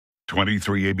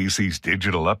23 ABC's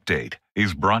Digital Update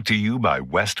is brought to you by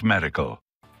West Medical.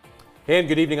 And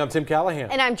good evening, I'm Tim Callahan.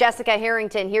 And I'm Jessica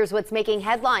Harrington. Here's what's making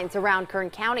headlines around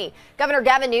Kern County. Governor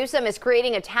Gavin Newsom is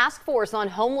creating a task force on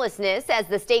homelessness as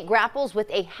the state grapples with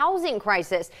a housing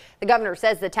crisis. The governor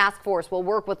says the task force will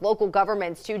work with local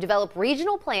governments to develop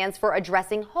regional plans for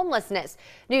addressing homelessness.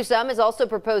 Newsom is also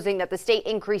proposing that the state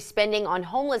increase spending on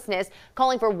homelessness,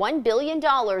 calling for $1 billion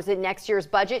in next year's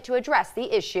budget to address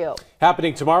the issue.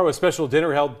 Happening tomorrow, a special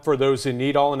dinner held for those in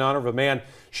need, all in honor of a man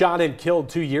shot and killed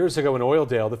 2 years ago in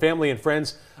Oildale. The family and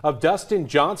friends of Dustin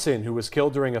Johnson, who was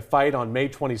killed during a fight on May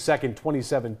 22nd,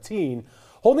 2017,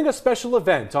 holding a special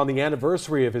event on the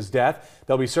anniversary of his death.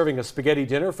 They'll be serving a spaghetti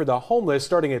dinner for the homeless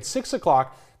starting at 6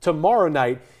 o'clock tomorrow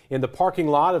night in the parking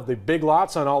lot of the Big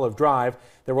Lots on Olive Drive.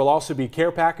 There will also be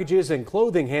care packages and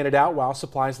clothing handed out while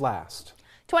supplies last.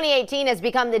 2018 has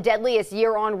become the deadliest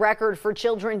year on record for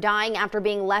children dying after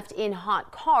being left in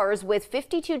hot cars, with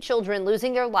 52 children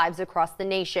losing their lives across the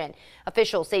nation.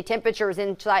 Officials say temperatures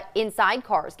inside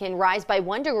cars can rise by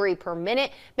 1 degree per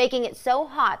minute, making it so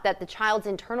hot that the child's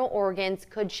internal organs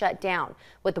could shut down.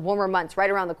 With the warmer months right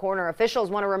around the corner, officials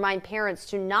want to remind parents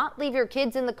to not leave your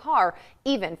kids in the car,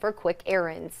 even for quick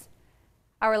errands.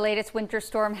 Our latest winter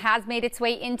storm has made its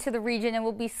way into the region and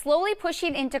will be slowly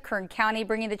pushing into Kern County,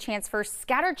 bringing the chance for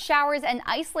scattered showers and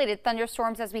isolated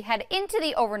thunderstorms as we head into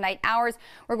the overnight hours.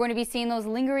 We're going to be seeing those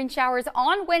lingering showers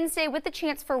on Wednesday with the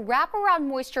chance for wraparound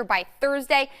moisture by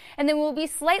Thursday. And then we'll be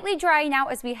slightly drying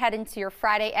out as we head into your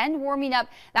Friday and warming up.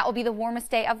 That will be the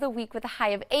warmest day of the week with a high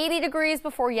of 80 degrees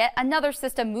before yet another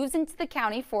system moves into the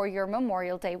county for your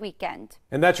Memorial Day weekend.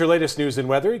 And that's your latest news and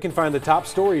weather. You can find the top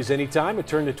stories anytime at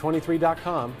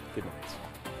turn23.com. Good night.